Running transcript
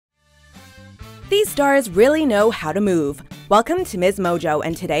These stars really know how to move. Welcome to MsMojo,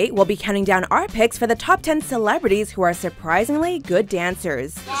 and today we'll be counting down our picks for the top 10 celebrities who are surprisingly good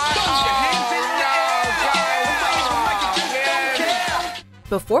dancers.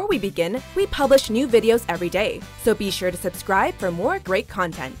 Before we begin, we publish new videos every day, so be sure to subscribe for more great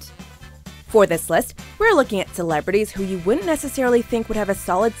content. For this list, we're looking at celebrities who you wouldn't necessarily think would have a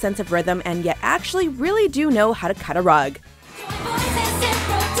solid sense of rhythm and yet actually really do know how to cut a rug.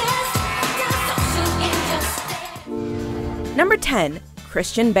 Number 10.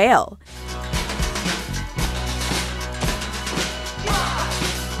 Christian Bale.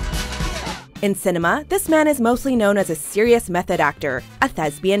 In cinema, this man is mostly known as a serious method actor, a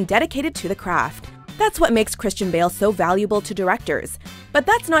thespian dedicated to the craft. That's what makes Christian Bale so valuable to directors. But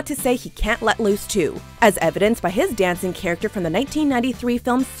that's not to say he can't let loose too, as evidenced by his dancing character from the 1993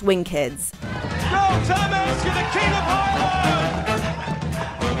 film Swing Kids. Go, Thomas, you're the king of Harlem!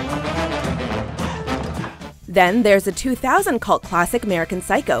 Then there's a 2000 cult classic American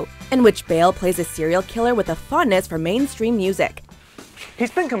Psycho, in which Bale plays a serial killer with a fondness for mainstream music. He's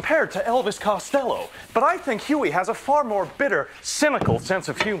been compared to Elvis Costello, but I think Huey has a far more bitter, cynical sense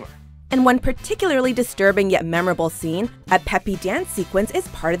of humor. And one particularly disturbing yet memorable scene, a peppy dance sequence, is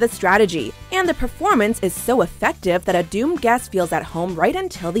part of the strategy, and the performance is so effective that a doomed guest feels at home right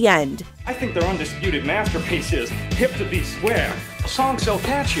until the end. I think their undisputed masterpiece is Hip to Be Square. A song so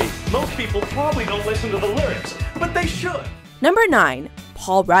catchy, most people probably don't listen to the lyrics, but they should. Number 9.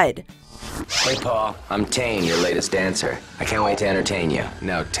 Paul Rudd. Hey Paul, I'm Tane, your latest dancer. I can't wait to entertain you.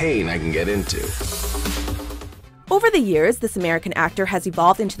 Now Tane I can get into. Over the years, this American actor has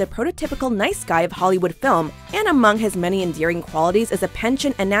evolved into the prototypical nice guy of Hollywood film, and among his many endearing qualities is a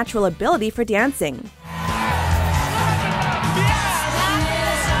penchant and natural ability for dancing.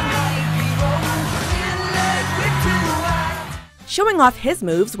 Showing off his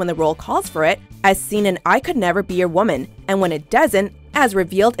moves when the role calls for it, as seen in I Could Never Be Your Woman, and when it doesn't, as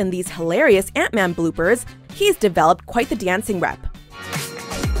revealed in these hilarious Ant-Man bloopers, he's developed quite the dancing rep.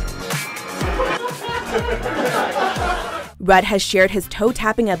 Rudd has shared his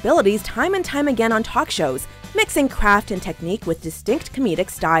toe-tapping abilities time and time again on talk shows, mixing craft and technique with distinct comedic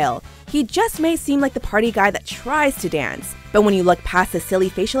style. He just may seem like the party guy that tries to dance, but when you look past the silly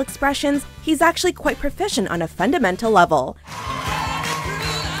facial expressions, he's actually quite proficient on a fundamental level.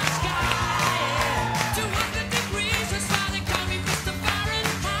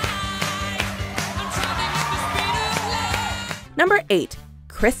 Number 8.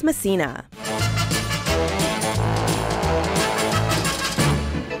 Messina.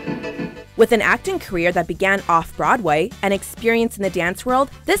 With an acting career that began off-Broadway and experience in the dance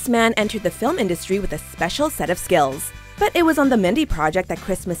world, this man entered the film industry with a special set of skills. But it was on the Mindy Project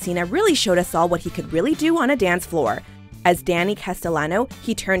that Messina really showed us all what he could really do on a dance floor. As Danny Castellano,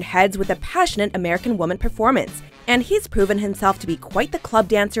 he turned heads with a passionate American Woman performance, and he's proven himself to be quite the club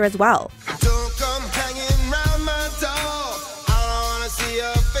dancer as well.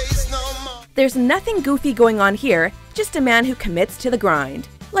 There's nothing goofy going on here, just a man who commits to the grind.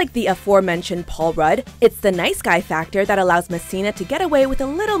 Like the aforementioned Paul Rudd, it's the nice guy factor that allows Messina to get away with a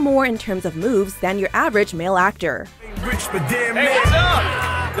little more in terms of moves than your average male actor. Hey, what's up?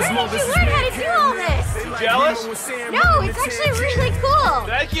 Where did you learn how to do all this? You jealous? No, it's actually really cool.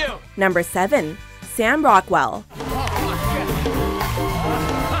 Thank you. Number 7. Sam Rockwell.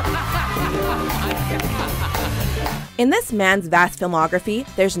 In this man's vast filmography,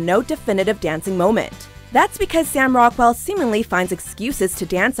 there's no definitive dancing moment. That's because Sam Rockwell seemingly finds excuses to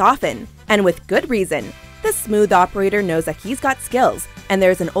dance often, and with good reason. The smooth operator knows that he's got skills, and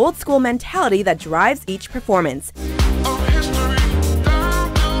there's an old-school mentality that drives each performance.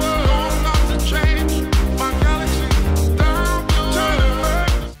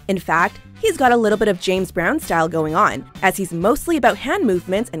 In fact, he's got a little bit of James Brown style going on, as he's mostly about hand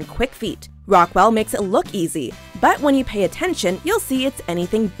movements and quick feet. Rockwell makes it look easy, but when you pay attention, you'll see it's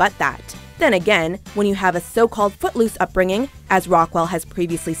anything but that. Then again, when you have a so-called footloose upbringing, as Rockwell has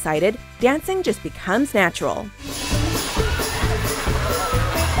previously cited, dancing just becomes natural.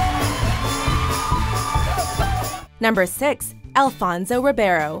 Number 6. Alfonso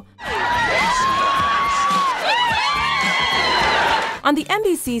Ribeiro. On the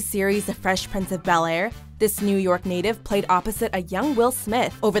NBC series The Fresh Prince of Bel-Air, this New York native played opposite a young Will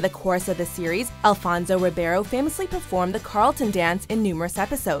Smith. Over the course of the series, Alfonso Ribeiro famously performed the Carlton dance in numerous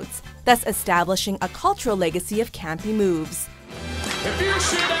episodes, thus establishing a cultural legacy of campy moves.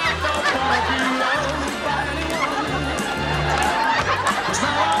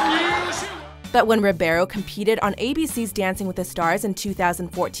 But when Ribeiro competed on ABC's Dancing with the Stars in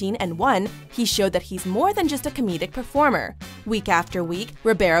 2014 and won, he showed that he's more than just a comedic performer. Week after week,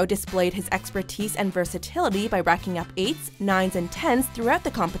 Ribeiro displayed his expertise and versatility by racking up 8s, 9s, and 10s throughout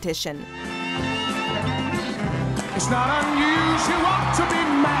the competition. It's not unusual to be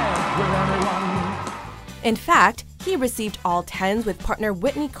mad with anyone. In fact, he received all 10s with partner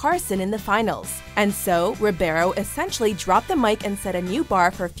Whitney Carson in the finals. And so, Ribeiro essentially dropped the mic and set a new bar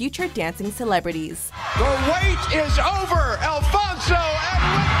for future dancing celebrities. The wait is over, Alfonso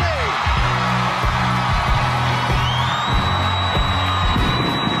and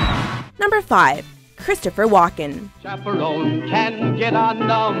Whitney! Number 5. Christopher Walken. Chaperone can get a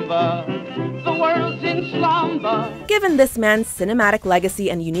number. The world's in slumber. Given this man's cinematic legacy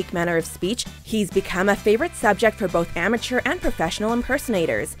and unique manner of speech, he's become a favorite subject for both amateur and professional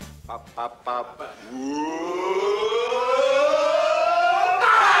impersonators.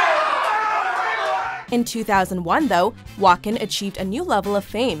 In 2001, though, Walken achieved a new level of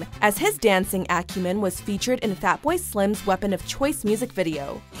fame, as his dancing acumen was featured in Fatboy Slim's Weapon of Choice music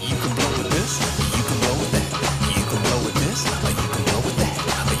video. You can blow with this, you can blow with that, you can blow with this, or you can blow with that,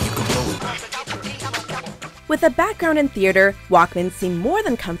 or you can blow with that. With a background in theater, Walken seemed more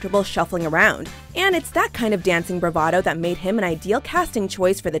than comfortable shuffling around, and it's that kind of dancing bravado that made him an ideal casting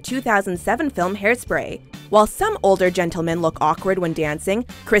choice for the 2007 film Hairspray. While some older gentlemen look awkward when dancing,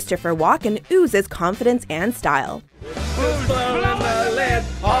 Christopher Walken oozes confidence and style.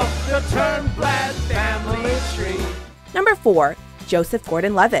 Number 4. Joseph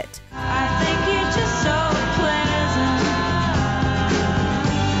Gordon-Levitt.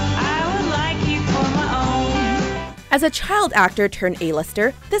 As a child actor turned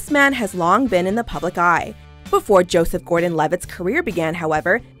A-lister, this man has long been in the public eye. Before Joseph Gordon-Levitt's career began,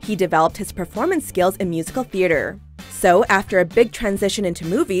 however, he developed his performance skills in musical theater. So, after a big transition into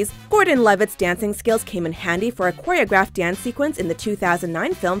movies, Gordon-Levitt's dancing skills came in handy for a choreographed dance sequence in the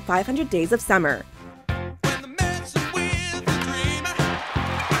 2009 film 500 Days of Summer.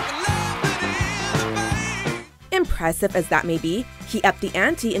 Impressive as that may be, he upped the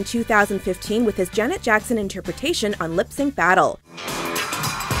ante in 2015 with his Janet Jackson interpretation on Lip Sync Battle.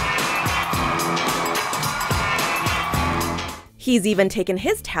 He's even taken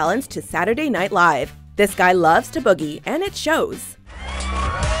his talents to Saturday Night Live. This guy loves to boogie, and it shows.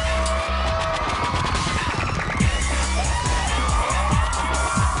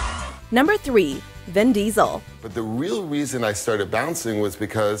 Number 3. Vin Diesel. But the real reason I started bouncing was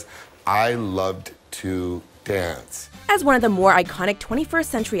because I loved to dance. As one of the more iconic 21st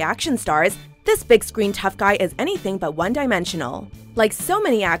century action stars, this big screen tough guy is anything but one-dimensional. Like so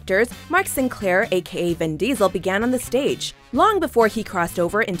many actors, Mark Sinclair, aka Vin Diesel, began on the stage, long before he crossed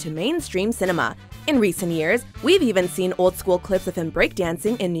over into mainstream cinema. In recent years, we've even seen old-school clips of him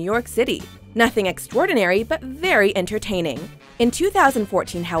breakdancing in New York City. Nothing extraordinary, but very entertaining. In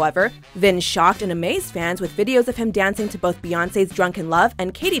 2014, however, Vin shocked and amazed fans with videos of him dancing to both Beyoncé's Drunken Love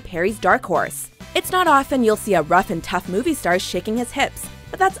and Katy Perry's Dark Horse. It's not often you'll see a rough and tough movie star shaking his hips,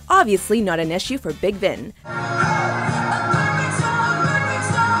 but that's obviously not an issue for Big Vin.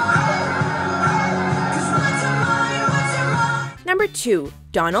 Number 2.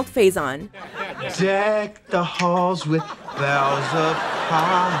 Donald Faison. Deck the halls with boughs of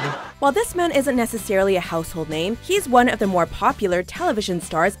holly. While this man isn't necessarily a household name, he's one of the more popular television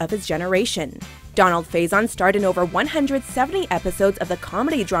stars of his generation. Donald Faison starred in over 170 episodes of the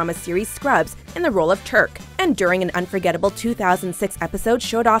comedy drama series Scrubs in the role of Turk, and during an unforgettable 2006 episode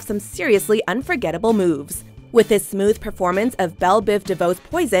showed off some seriously unforgettable moves. With his smooth performance of Belle Biv DeVoe's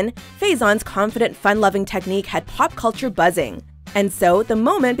Poison, Faison's confident, fun-loving technique had pop culture buzzing. And so, the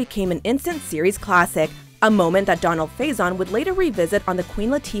moment became an instant series classic, a moment that Donald Faison would later revisit on The Queen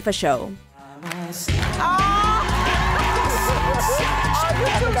Latifah Show.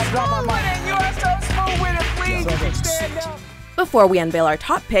 Before we unveil our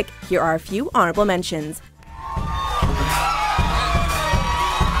top pick, here are a few honorable mentions.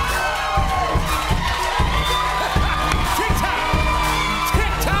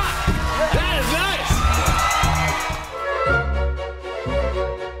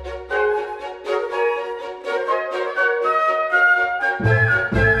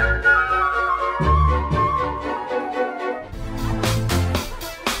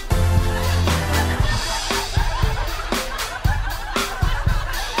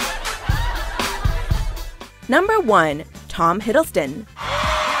 Number 1. Tom Hiddleston.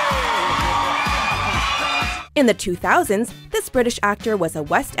 In the 2000s, this British actor was a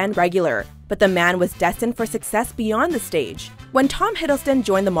West End regular. but the man was destined for success beyond the stage. When Tom Hiddleston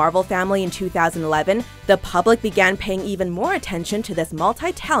joined the Marvel family in 2011, the public began paying even more attention to this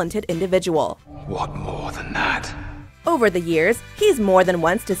multi-talented individual. What more than that? Over the years, he's more than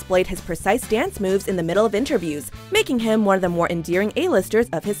once displayed his precise dance moves in the middle of interviews, making him one of the more endearing A-listers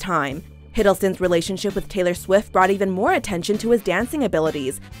of his time. Hiddleston's relationship with Taylor Swift brought even more attention to his dancing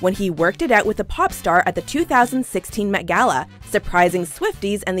abilities when he worked it out with the pop star at the 2016 Met Gala, surprising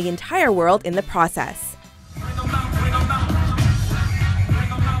Swifties and the entire world in the process.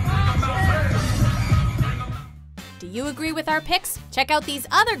 Do you agree with our picks? Check out these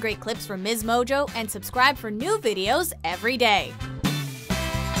other great clips from MsMojo and subscribe for new videos every day.